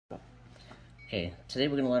Okay, today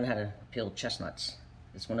we're going to learn how to peel chestnuts.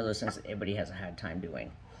 It's one of those things that everybody has a hard time doing.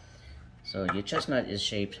 So your chestnut is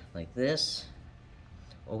shaped like this.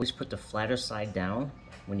 Always put the flatter side down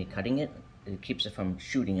when you're cutting it. It keeps it from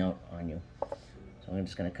shooting out on you. So I'm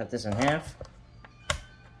just going to cut this in half.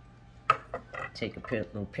 Take a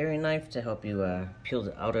little paring knife to help you peel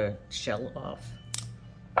the outer shell off.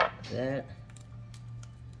 Like that.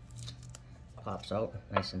 Pops out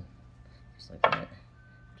nice and just like that.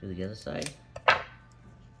 Do the other side.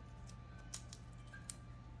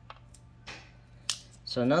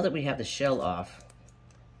 So now that we have the shell off,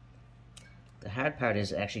 the hard part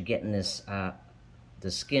is actually getting this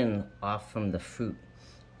the skin off from the fruit,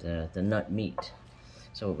 the nut meat.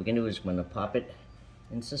 So what we're gonna do is we're gonna pop it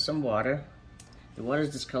into some water. The water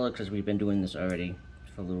is this color because we've been doing this already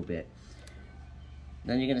for a little bit.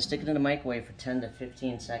 Then you're gonna stick it in the microwave for 10 to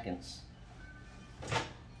 15 seconds.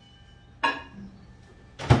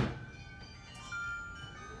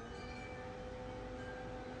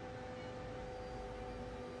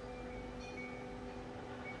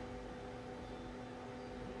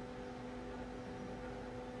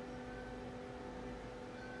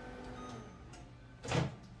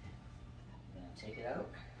 Take it out.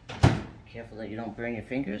 Careful that you don't burn your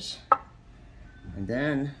fingers. And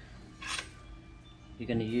then you're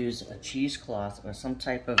going to use a cheesecloth or some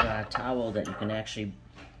type of towel that you can actually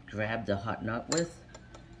grab the hot nut with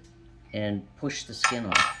and push the skin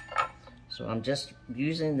off. So I'm just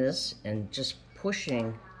using this and just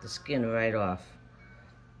pushing the skin right off.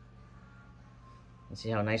 And see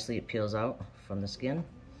how nicely it peels out from the skin?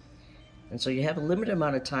 And so you have a limited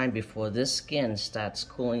amount of time before this skin starts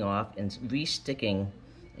cooling off and re-sticking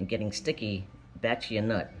and getting sticky back to your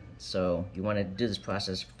nut. So you want to do this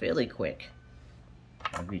process fairly quick.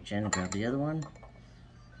 I'll reach in and grab the other one.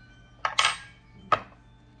 And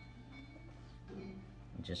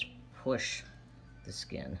just push the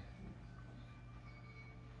skin.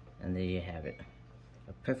 And there you have it.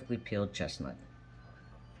 A perfectly peeled chestnut.